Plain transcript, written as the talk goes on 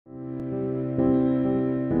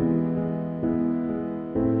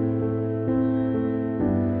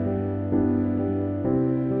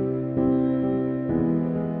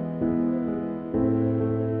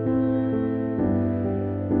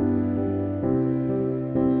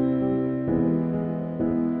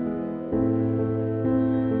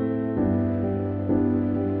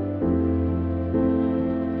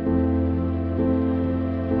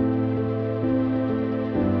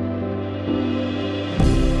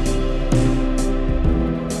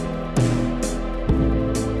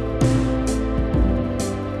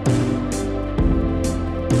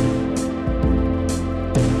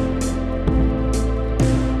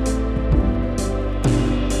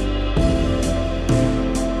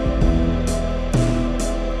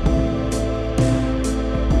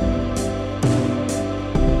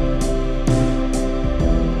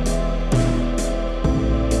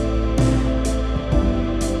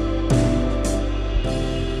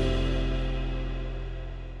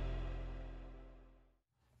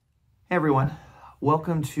Hey everyone,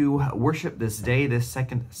 welcome to worship this day, this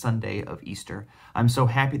second Sunday of Easter. I'm so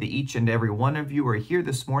happy that each and every one of you are here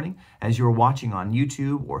this morning as you're watching on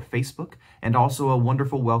YouTube or Facebook, and also a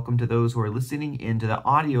wonderful welcome to those who are listening into the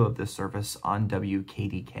audio of this service on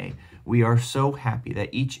WKDK. We are so happy that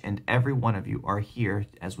each and every one of you are here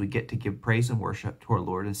as we get to give praise and worship to our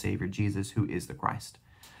Lord and Savior Jesus, who is the Christ.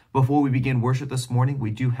 Before we begin worship this morning,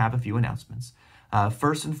 we do have a few announcements.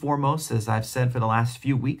 First and foremost, as I've said for the last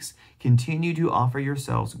few weeks, continue to offer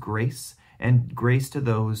yourselves grace and grace to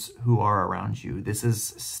those who are around you. This is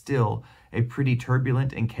still a pretty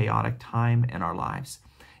turbulent and chaotic time in our lives.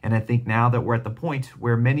 And I think now that we're at the point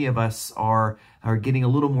where many of us are getting a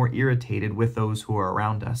little more irritated with those who are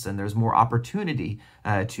around us, and there's more opportunity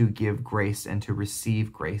to give grace and to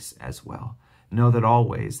receive grace as well. Know that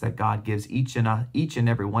always that God gives each and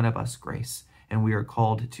every one of us grace, and we are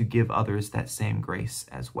called to give others that same grace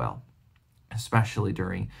as well, especially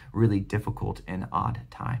during really difficult and odd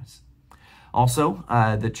times. Also,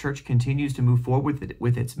 the church continues to move forward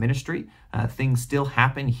with its ministry. Things still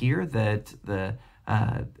happen here that the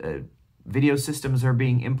video systems are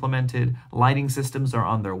being implemented, lighting systems are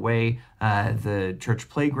on their way, the church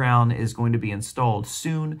playground is going to be installed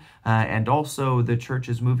soon, and also the church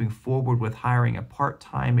is moving forward with hiring a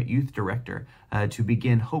part-time youth director to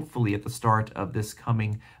begin hopefully at the start of this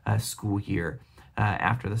coming school year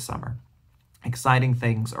after the summer. Exciting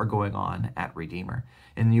things are going on at Redeemer,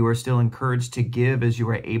 and you are still encouraged to give as you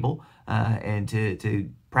are able and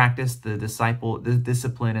to practice the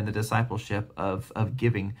discipline and the discipleship of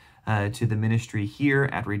giving to the ministry here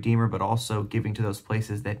at Redeemer, but also giving to those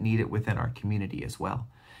places that need it within our community as well.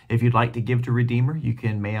 If you'd like to give to Redeemer, you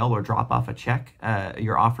can mail or drop off a check,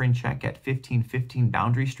 your offering check at 1515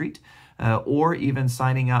 Boundary Street, or even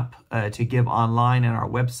signing up to give online on our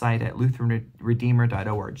website at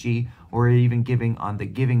lutheranredeemer.org, or even giving on the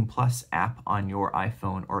Giving Plus app on your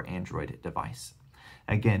iPhone or Android device.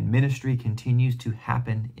 Again, ministry continues to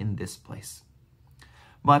happen in this place.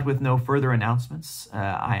 But with no further announcements,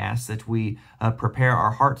 I ask that we prepare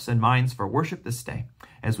our hearts and minds for worship this day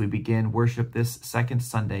as we begin worship this second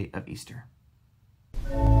Sunday of Easter.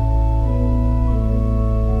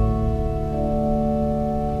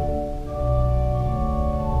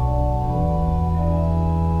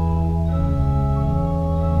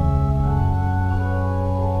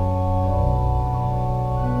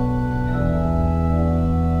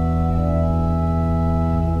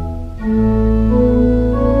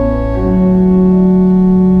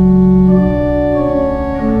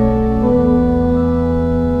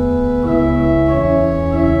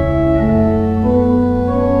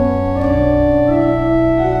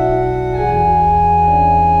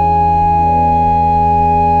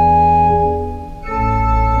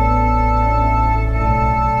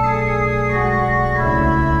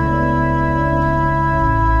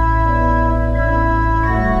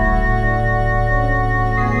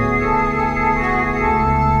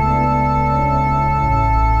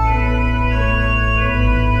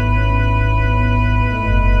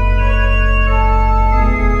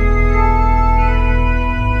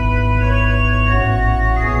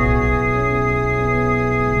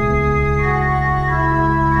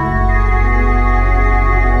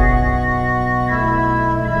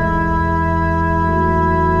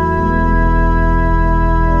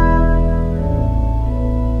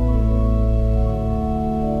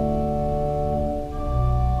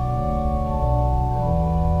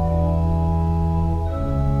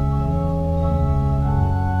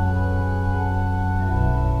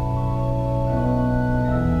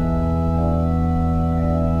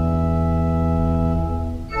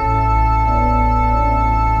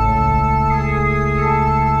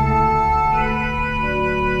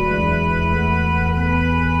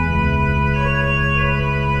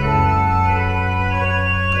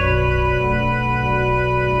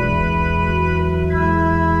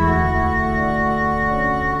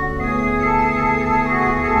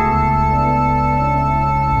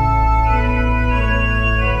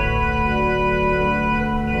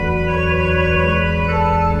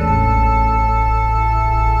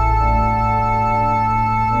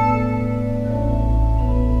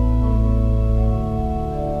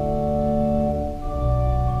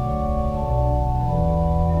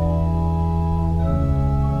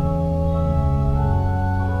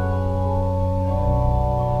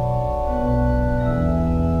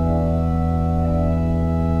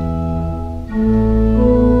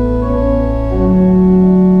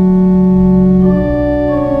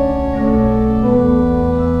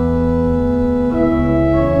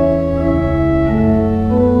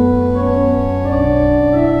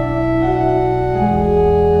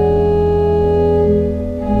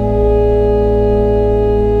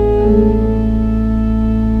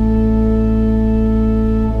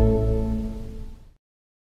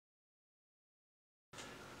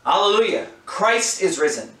 Hallelujah! Christ is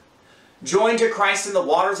risen. Joined to Christ in the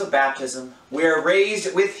waters of baptism, we are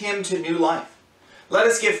raised with him to new life. Let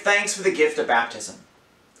us give thanks for the gift of baptism.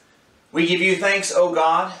 We give you thanks, O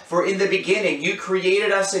God, for in the beginning you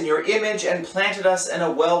created us in your image and planted us in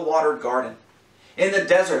a well-watered garden. In the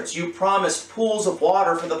deserts you promised pools of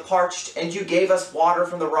water for the parched, and you gave us water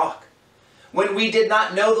from the rock. When we did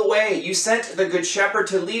not know the way, you sent the Good Shepherd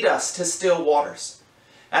to lead us to still waters.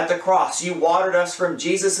 At the cross you watered us from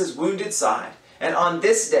Jesus' wounded side, and on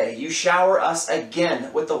this day you shower us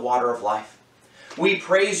again with the water of life. We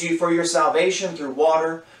praise you for your salvation through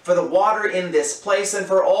water, for the water in this place, and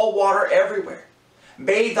for all water everywhere.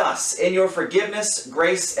 Bathe us in your forgiveness,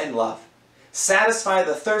 grace, and love. Satisfy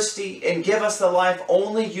the thirsty, and give us the life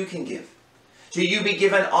only you can give. To you be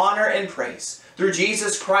given honor and praise, through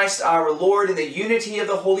Jesus Christ our Lord, in the unity of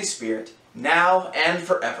the Holy Spirit, now and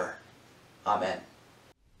forever. Amen.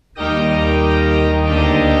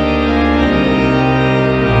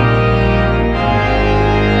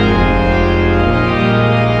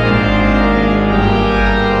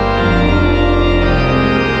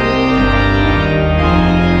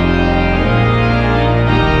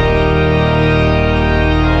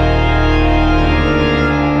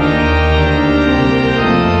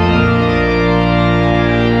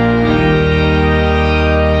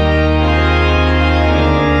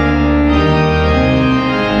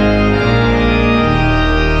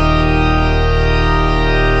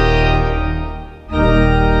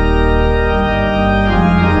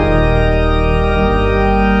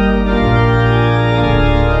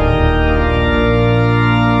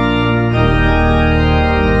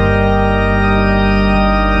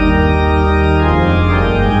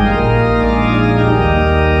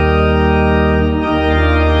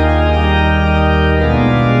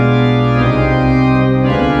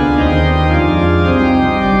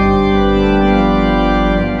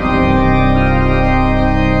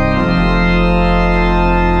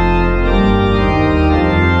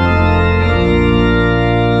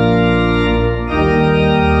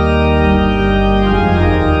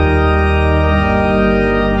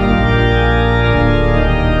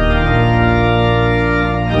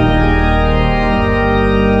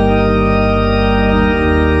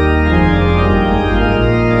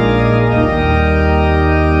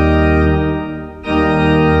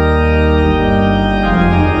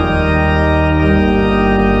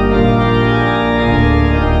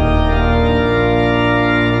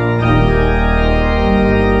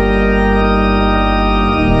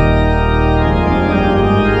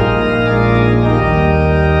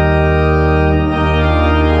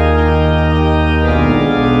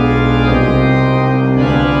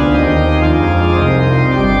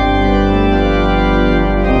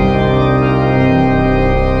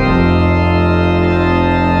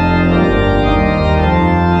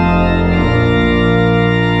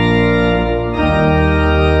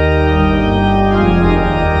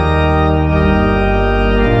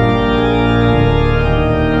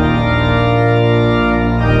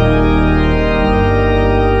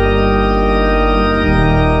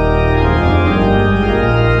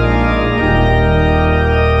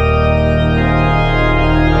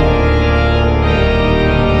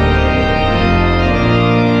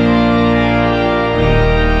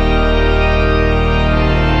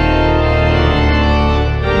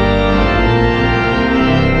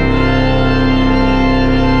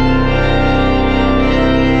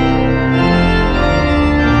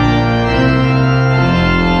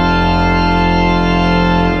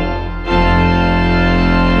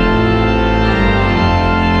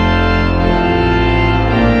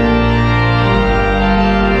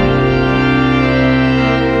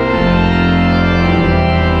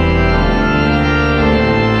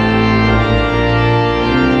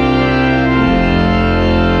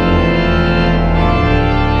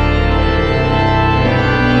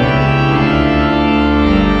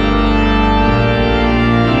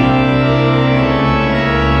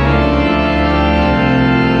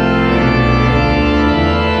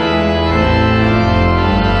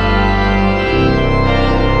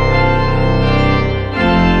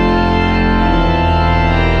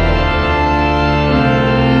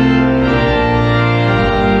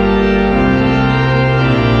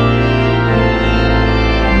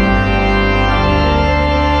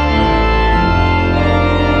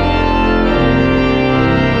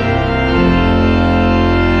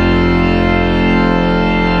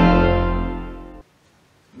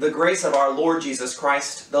 grace of our Lord Jesus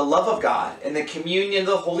Christ, the love of God, and the communion of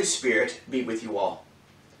the Holy Spirit be with you all.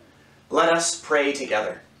 Let us pray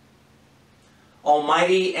together.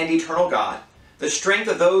 Almighty and eternal God, the strength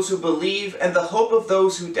of those who believe and the hope of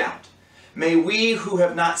those who doubt, May we who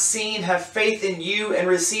have not seen have faith in you and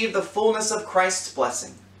receive the fullness of Christ's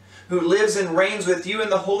blessing, who lives and reigns with you in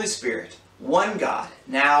the Holy Spirit, one God,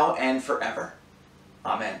 now and forever.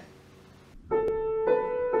 Amen.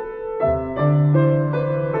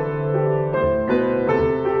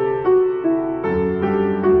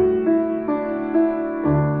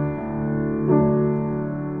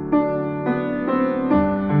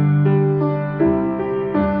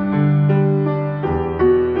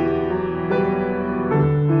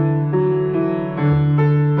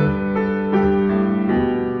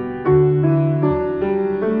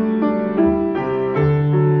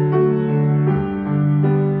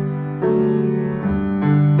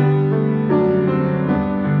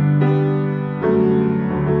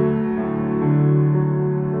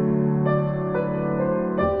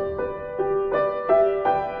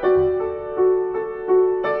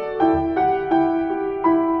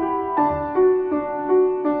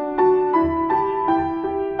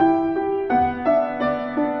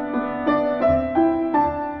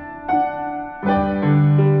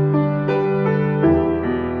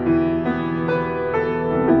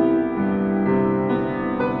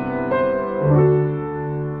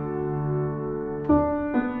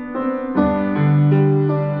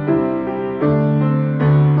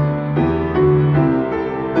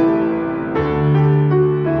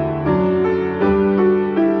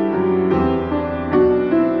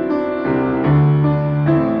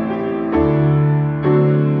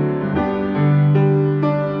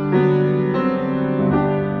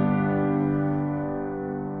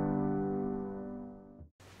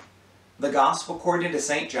 The Gospel according to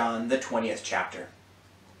St. John, the 20th chapter.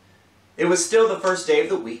 It was still the first day of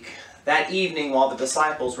the week, that evening while the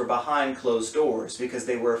disciples were behind closed doors because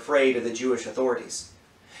they were afraid of the Jewish authorities.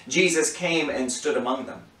 Jesus came and stood among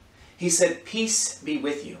them. He said, "Peace be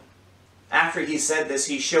with you." After he said this,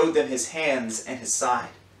 he showed them his hands and his side.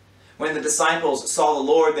 When the disciples saw the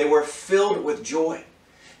Lord, they were filled with joy.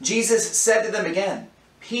 Jesus said to them again,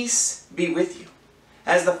 "Peace be with you.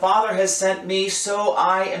 As the Father has sent me, so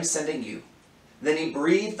I am sending you." Then he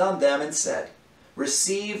breathed on them and said,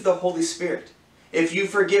 "Receive the Holy Spirit. If you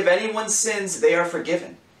forgive anyone's sins, they are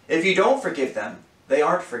forgiven. If you don't forgive them, they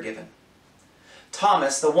aren't forgiven."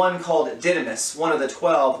 Thomas, the one called Didymus, one of the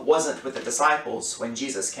 12, wasn't with the disciples when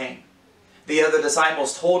Jesus came. The other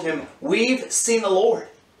disciples told him, "We've seen the Lord."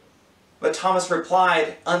 But Thomas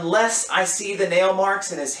replied, "Unless I see the nail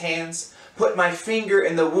marks in his hands, put my finger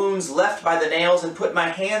in the wounds left by the nails, and put my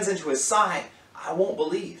hands into his side, I won't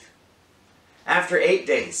believe." After 8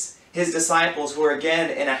 days, his disciples were again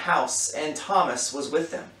in a house, and Thomas was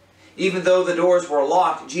with them. Even though the doors were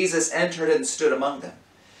locked, Jesus entered and stood among them.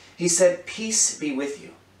 He said, "Peace be with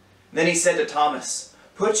you." Then he said to Thomas,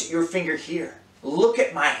 "Put your finger here. Look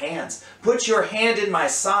at my hands. Put your hand in my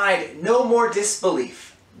side. No more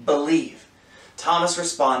disbelief. Believe." Thomas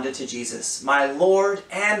responded to Jesus, "My Lord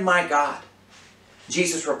and my God."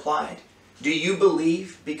 Jesus replied, "Do you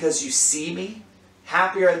believe because you see me?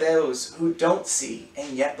 Happy are those who don't see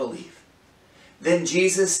and yet believe." Then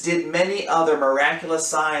Jesus did many other miraculous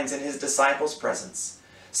signs in his disciples' presence,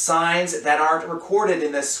 signs that aren't recorded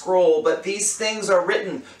in this scroll, but these things are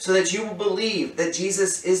written so that you will believe that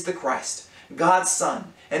Jesus is the Christ, God's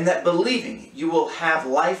Son, and that believing you will have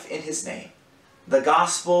life in his name. The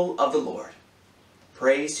Gospel of the Lord.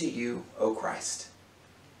 Praise to you, O Christ.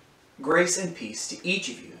 Grace and peace to each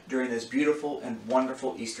of you during this beautiful and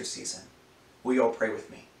wonderful Easter season. Will you all pray with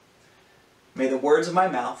me? May the words of my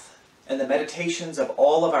mouth and the meditations of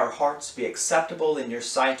all of our hearts be acceptable in your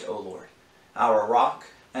sight, O Lord, our rock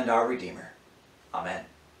and our Redeemer. Amen.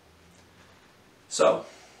 So,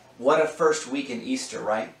 what a first week in Easter,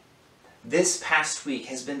 right? This past week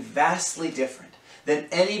has been vastly different than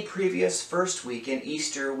any previous first week in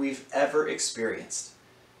Easter we've ever experienced.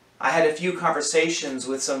 I had a few conversations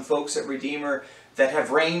with some folks at Redeemer that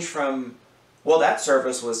have ranged from, "Well, that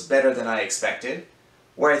service was better than I expected,"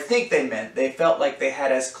 where I think they meant they felt like they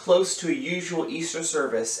had as close to a usual Easter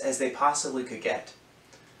service as they possibly could get,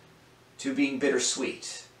 to being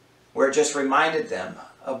bittersweet, where it just reminded them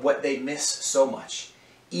of what they miss so much,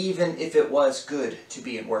 even if it was good to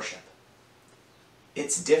be in worship.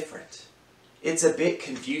 It's different. It's a bit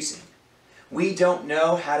confusing. We don't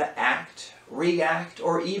know how to act, react,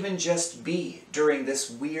 or even just be during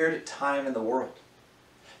this weird time in the world.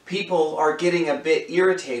 People are getting a bit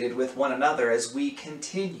irritated with one another as we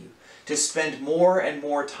continue to spend more and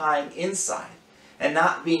more time inside and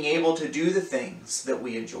not being able to do the things that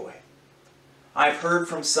we enjoy. I've heard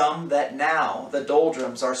from some that now the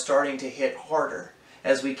doldrums are starting to hit harder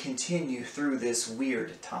as we continue through this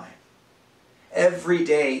weird time. Every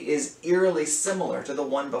day is eerily similar to the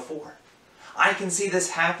one before. I can see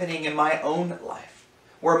this happening in my own life,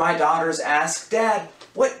 where my daughters ask, "Dad,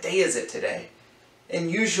 what day is it today?"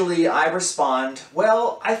 And usually I respond,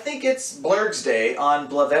 "Well, I think it's Blurg's Day on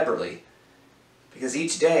Blaveberly," because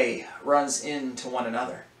each day runs into one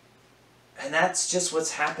another. And that's just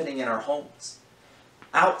what's happening in our homes.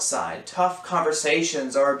 Outside, tough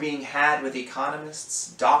conversations are being had with economists,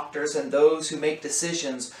 doctors, and those who make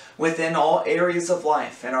decisions within all areas of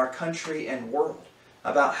life in our country and world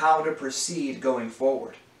about how to proceed going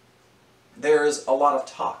forward. There's a lot of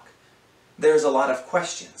talk. There's a lot of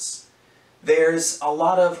questions. There's a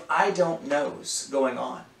lot of I don't knows going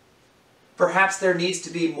on. Perhaps there needs to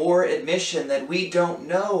be more admission that we don't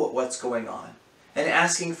know what's going on and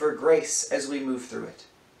asking for grace as we move through it.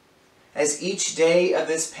 As each day of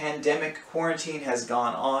this pandemic quarantine has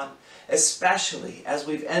gone on, especially as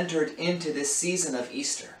we've entered into this season of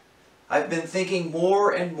Easter, I've been thinking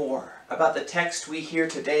more and more about the text we hear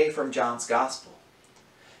today from John's Gospel.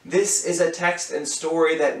 This is a text and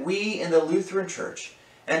story that we in the Lutheran Church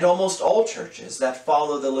and almost all churches that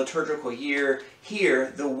follow the liturgical year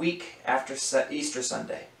hear the week after Easter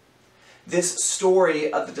Sunday. This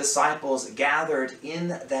story of the disciples gathered in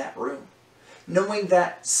that room, knowing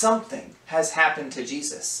that something has happened to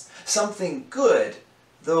Jesus, something good,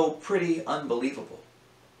 though pretty unbelievable.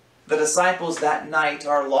 The disciples that night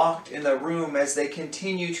are locked in the room as they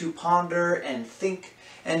continue to ponder and think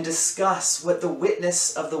and discuss what the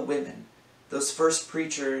witness of the women, those first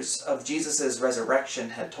preachers of Jesus'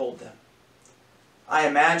 resurrection, had told them. I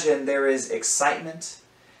imagine there is excitement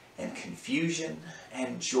and confusion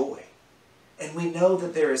and joy. And we know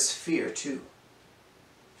that there is fear too.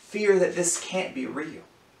 Fear that this can't be real.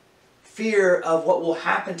 Fear of what will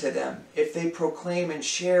happen to them if they proclaim and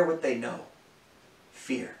share what they know.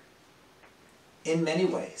 Fear. In many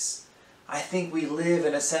ways, I think we live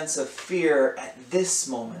in a sense of fear at this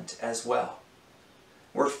moment as well.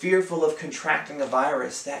 We're fearful of contracting a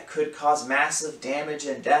virus that could cause massive damage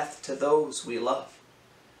and death to those we love.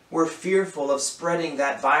 We're fearful of spreading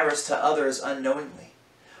that virus to others unknowingly.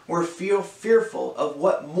 We're fearful of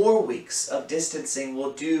what more weeks of distancing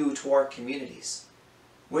will do to our communities.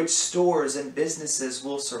 Which stores and businesses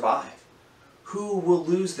will survive? Who will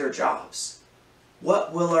lose their jobs?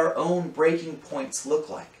 What will our own breaking points look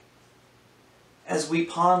like? As we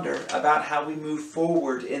ponder about how we move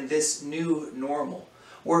forward in this new normal,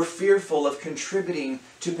 we're fearful of contributing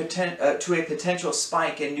to a potential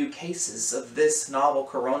spike in new cases of this novel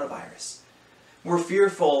coronavirus. We're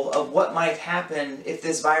fearful of what might happen if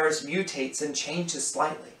this virus mutates and changes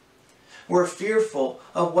slightly. We're fearful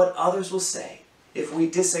of what others will say if we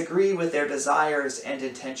disagree with their desires and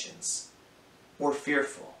intentions. We're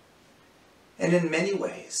fearful. And in many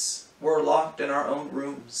ways, we're locked in our own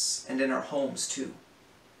rooms and in our homes too.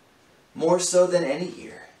 More so than any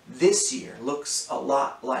year, this year looks a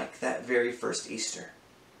lot like that very first Easter.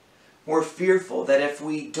 We're fearful that if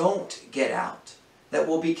we don't get out, that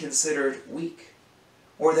we'll be considered weak,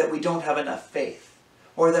 or that we don't have enough faith,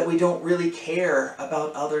 or that we don't really care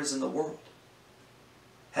about others in the world.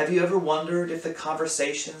 Have you ever wondered if the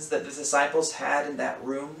conversations that the disciples had in that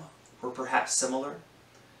room were perhaps similar?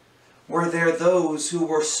 Were there those who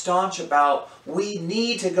were staunch about, we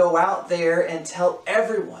need to go out there and tell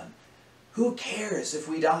everyone, who cares if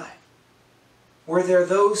we die? Were there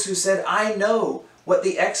those who said, I know what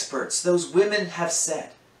the experts, those women, have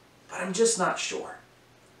said, but I'm just not sure?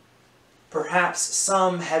 Perhaps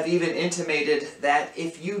some have even intimated that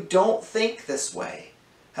if you don't think this way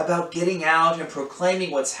about getting out and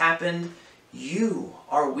proclaiming what's happened, you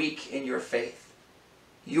are weak in your faith.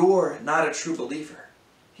 You're not a true believer.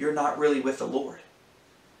 You're not really with the Lord.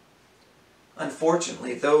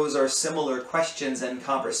 Unfortunately, those are similar questions and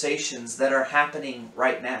conversations that are happening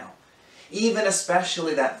right now, even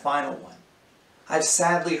especially that final one. I've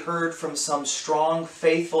sadly heard from some strong,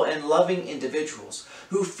 faithful, and loving individuals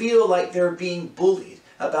who feel like they're being bullied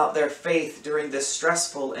about their faith during this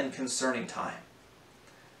stressful and concerning time.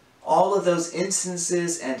 All of those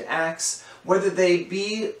instances and acts, whether they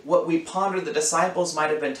be what we ponder the disciples might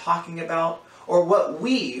have been talking about, or what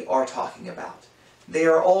we are talking about, they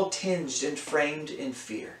are all tinged and framed in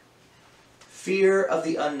fear. Fear of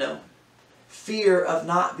the unknown. Fear of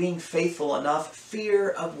not being faithful enough. Fear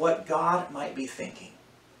of what God might be thinking.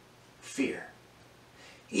 Fear.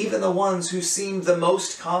 Even the ones who seem the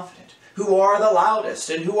most confident, who are the loudest,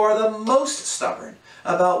 and who are the most stubborn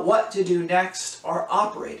about what to do next are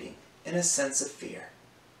operating in a sense of fear.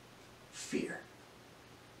 Fear.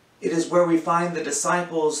 It is where we find the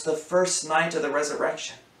disciples the first night of the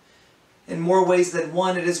resurrection. In more ways than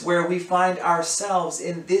one, it is where we find ourselves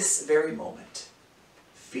in this very moment.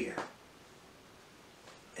 Fear.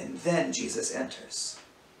 And then Jesus enters,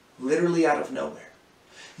 literally out of nowhere.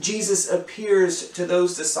 Jesus appears to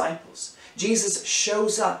those disciples. Jesus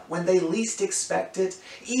shows up when they least expect it,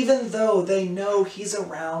 even though they know he's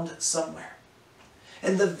around somewhere.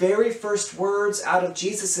 And the very first words out of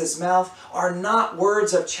Jesus' mouth are not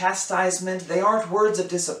words of chastisement. They aren't words of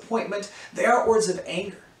disappointment. They aren't words of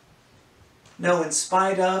anger. No, in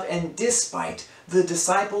spite of and despite the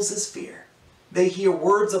disciples' fear, they hear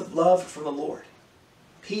words of love from the Lord.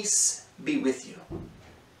 Peace be with you.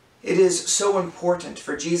 It is so important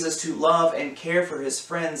for Jesus to love and care for his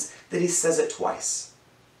friends that he says it twice.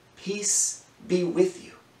 Peace be with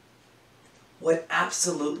you. What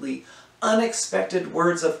absolutely unexpected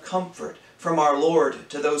words of comfort from our Lord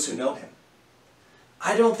to those who know him.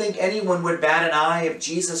 I don't think anyone would bat an eye if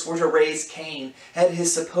Jesus were to raise Cain at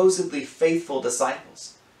his supposedly faithful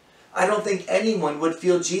disciples. I don't think anyone would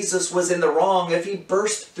feel Jesus was in the wrong if he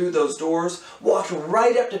burst through those doors, walked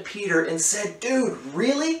right up to Peter and said, "Dude,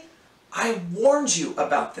 really? I warned you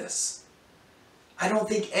about this." I don't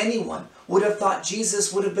think anyone would have thought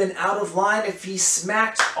Jesus would have been out of line if he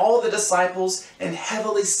smacked all the disciples and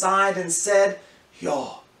heavily sighed and said,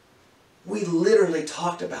 "Y'all, we literally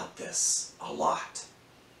talked about this a lot."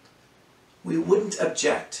 We wouldn't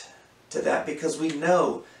object to that because we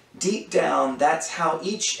know deep down that's how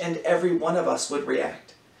each and every one of us would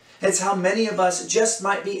react. It's how many of us just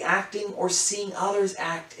might be acting or seeing others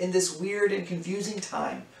act in this weird and confusing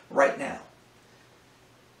time right now.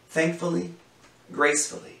 Thankfully,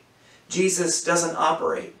 gracefully, Jesus doesn't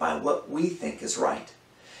operate by what we think is right.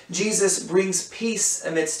 Jesus brings peace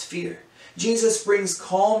amidst fear. Jesus brings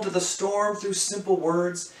calm to the storm through simple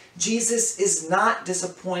words. Jesus is not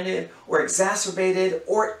disappointed or exacerbated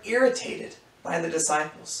or irritated by the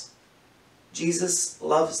disciples. Jesus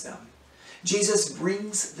loves them. Jesus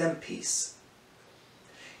brings them peace.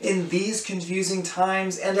 In these confusing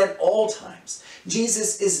times and at all times,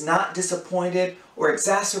 Jesus is not disappointed or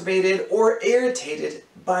exacerbated or irritated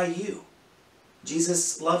by you.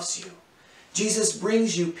 Jesus loves you. Jesus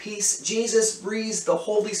brings you peace. Jesus breathes the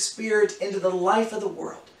Holy Spirit into the life of the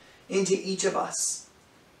world, into each of us.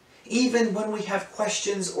 Even when we have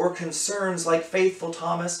questions or concerns like faithful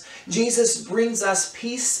Thomas, Jesus brings us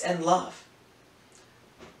peace and love.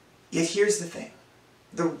 Yet here's the thing,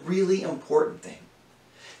 the really important thing.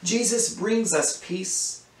 Jesus brings us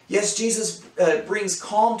peace. Yes, Jesus brings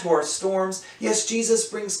calm to our storms. Yes, Jesus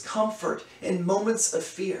brings comfort in moments of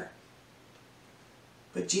fear.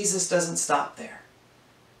 But Jesus doesn't stop there.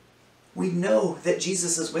 We know that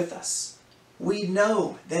Jesus is with us. We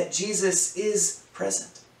know that Jesus is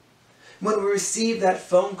present. When we receive that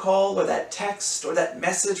phone call or that text or that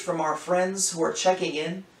message from our friends who are checking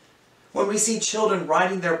in, when we see children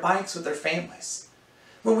riding their bikes with their families,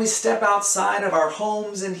 when we step outside of our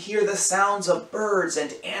homes and hear the sounds of birds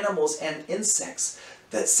and animals and insects,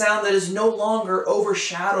 that sound that is no longer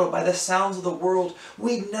overshadowed by the sounds of the world,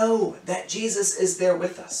 we know that Jesus is there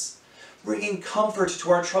with us, bringing comfort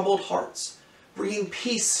to our troubled hearts, bringing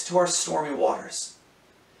peace to our stormy waters.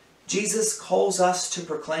 Jesus calls us to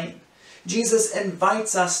proclaim. Jesus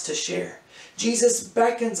invites us to share. Jesus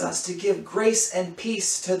beckons us to give grace and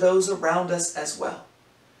peace to those around us as well.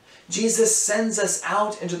 Jesus sends us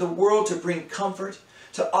out into the world to bring comfort,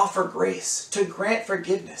 to offer grace, to grant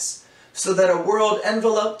forgiveness, so that a world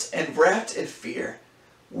enveloped and wrapped in fear,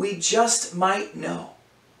 we just might know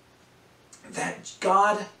that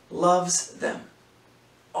God loves them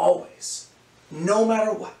always, no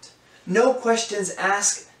matter what. No questions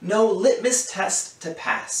asked, no litmus test to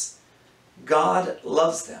pass. God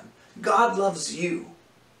loves them. God loves you.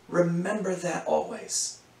 Remember that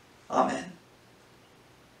always. Amen.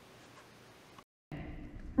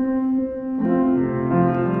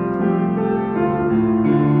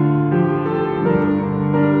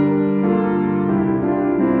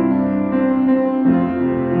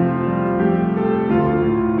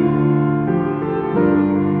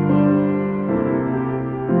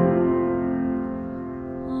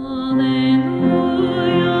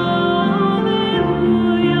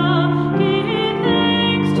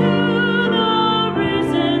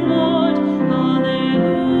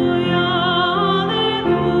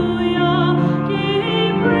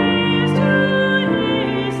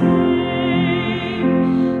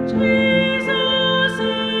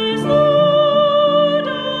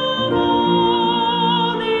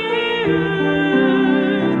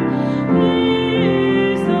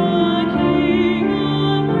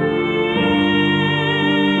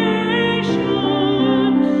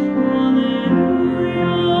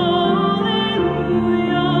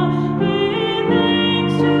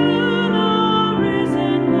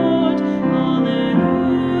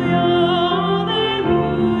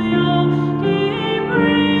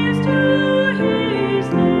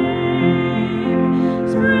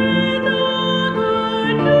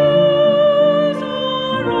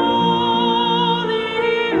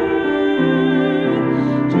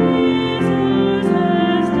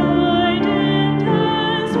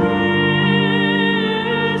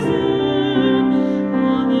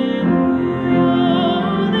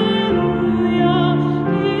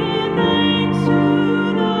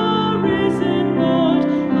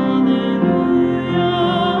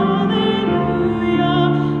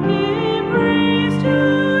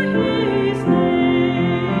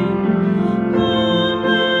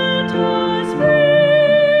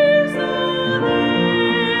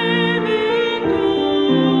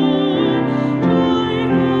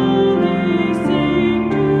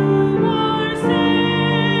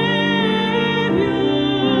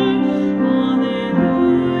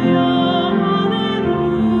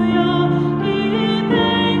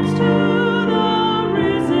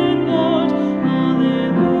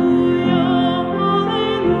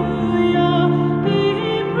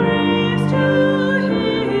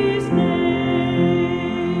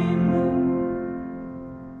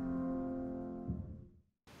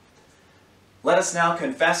 us now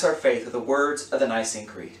confess our faith with the words of the Nicene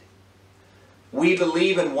Creed. We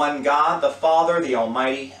believe in one God, the Father, the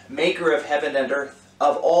Almighty, maker of heaven and earth,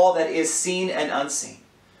 of all that is seen and unseen.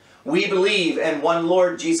 We believe in one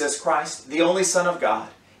Lord Jesus Christ, the only Son of God,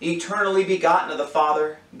 eternally begotten of the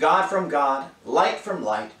Father, God from God, light from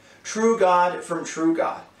light, true God from true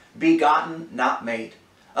God, begotten, not made,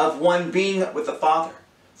 of one being with the Father.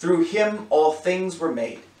 Through him all things were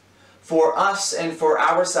made. For us and for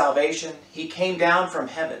our salvation, he came down from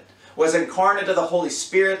heaven, was incarnate of the Holy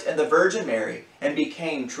Spirit and the Virgin Mary, and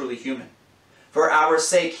became truly human. For our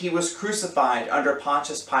sake he was crucified under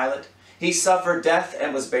Pontius Pilate. He suffered death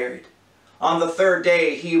and was buried. On the third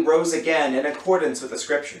day he rose again in accordance with the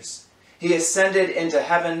Scriptures. He ascended into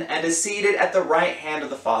heaven and is seated at the right hand of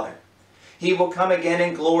the Father. He will come again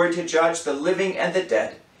in glory to judge the living and the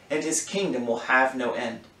dead, and his kingdom will have no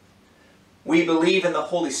end. We believe in the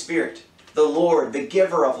Holy Spirit, the Lord, the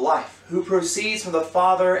giver of life, who proceeds from the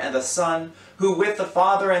Father and the Son, who with the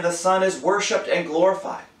Father and the Son is worshipped and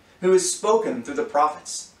glorified, who is spoken through the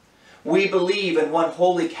prophets. We believe in one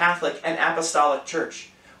holy Catholic and Apostolic Church.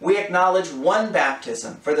 We acknowledge one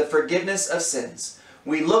baptism for the forgiveness of sins.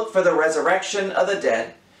 We look for the resurrection of the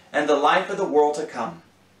dead and the life of the world to come.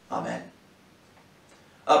 Amen.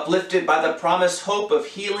 Uplifted by the promised hope of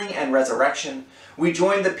healing and resurrection, we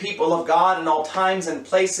join the people of God in all times and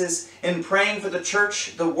places in praying for the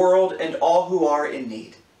church, the world, and all who are in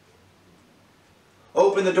need.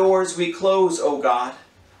 Open the doors we close, O God,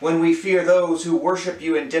 when we fear those who worship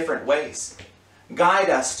you in different ways. Guide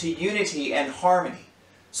us to unity and harmony,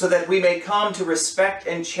 so that we may come to respect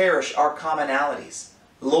and cherish our commonalities.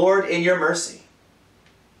 Lord, in your mercy.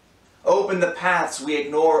 Open the paths we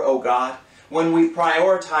ignore, O God, when we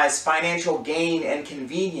prioritize financial gain and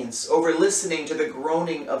convenience over listening to the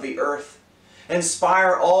groaning of the earth.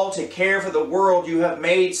 Inspire all to care for the world you have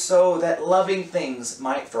made so that loving things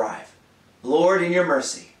might thrive. Lord, in your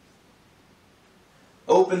mercy.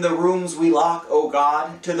 Open the rooms we lock, O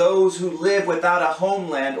God, to those who live without a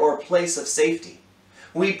homeland or place of safety.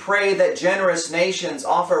 We pray that generous nations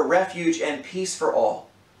offer refuge and peace for all.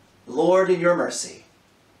 Lord, in your mercy.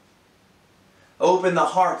 Open the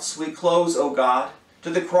hearts we close, O God, to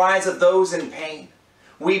the cries of those in pain.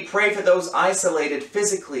 We pray for those isolated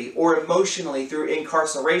physically or emotionally through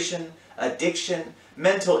incarceration, addiction,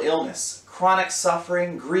 mental illness, chronic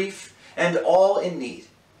suffering, grief, and all in need.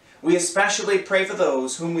 We especially pray for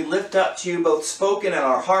those whom we lift up to you, both spoken in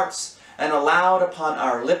our hearts and aloud upon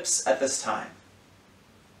our lips at this time.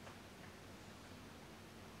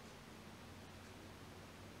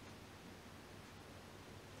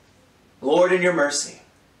 Lord, in your mercy.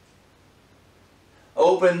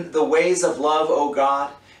 Open the ways of love, O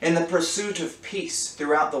God, in the pursuit of peace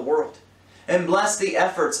throughout the world, and bless the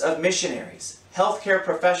efforts of missionaries, healthcare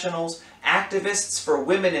professionals, activists for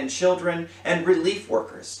women and children, and relief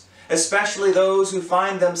workers, especially those who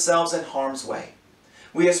find themselves in harm's way.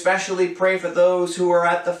 We especially pray for those who are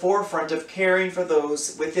at the forefront of caring for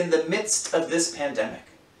those within the midst of this pandemic.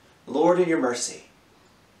 Lord, in your mercy.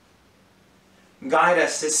 Guide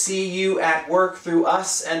us to see you at work through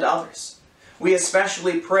us and others. We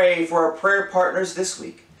especially pray for our prayer partners this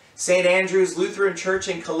week, St. Andrew's Lutheran Church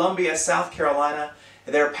in Columbia, South Carolina,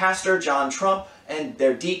 their pastor John Trump, and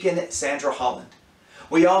their deacon Sandra Holland.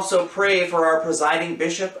 We also pray for our presiding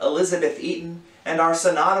bishop Elizabeth Eaton and our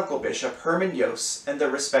synodical bishop Herman Yos and their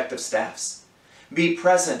respective staffs. Be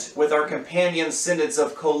present with our companion synods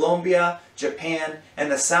of Colombia, Japan,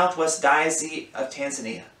 and the Southwest Diocese of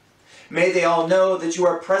Tanzania. May they all know that you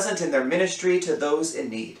are present in their ministry to those in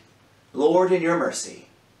need. Lord, in your mercy.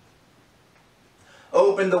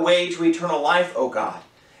 Open the way to eternal life, O God,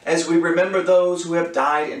 as we remember those who have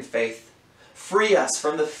died in faith. Free us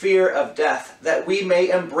from the fear of death, that we may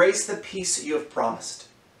embrace the peace you have promised.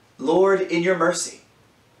 Lord, in your mercy.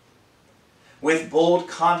 With bold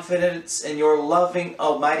confidence in your loving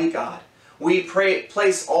Almighty God, we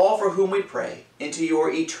place all for whom we pray into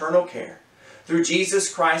your eternal care. Through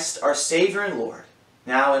Jesus Christ, our Savior and Lord,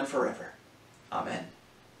 now and forever. Amen.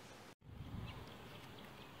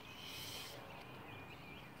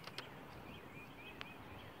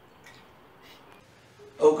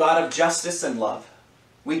 O God of justice and love,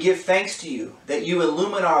 we give thanks to you that you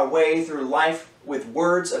illumine our way through life with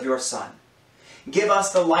words of your Son. Give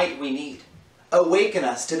us the light we need. Awaken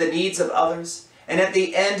us to the needs of others, and at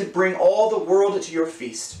the end bring all the world to your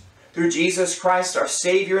feast. Through Jesus Christ, our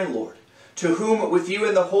Savior and Lord, to whom with you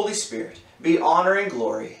and the Holy Spirit be honor and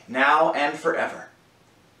glory, now and forever.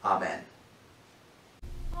 Amen.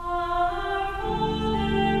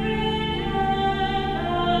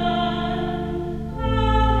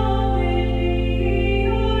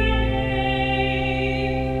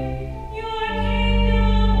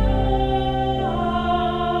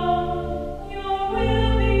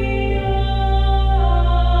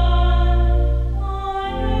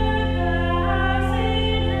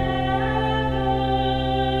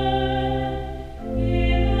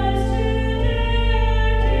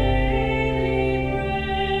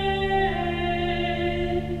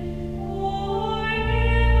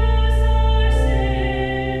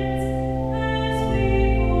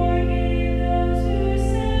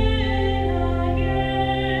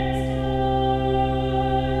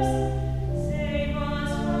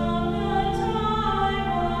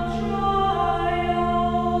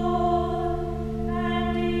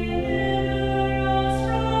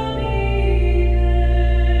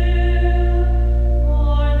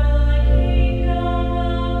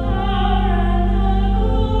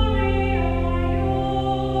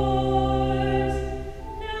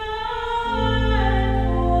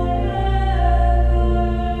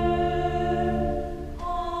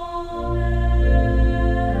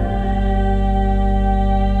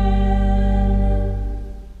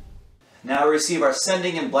 Now receive our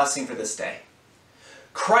sending and blessing for this day.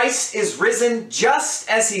 Christ is risen just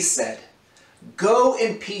as he said. Go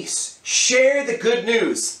in peace. Share the good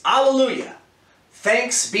news. Alleluia.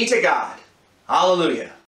 Thanks be to God. Alleluia.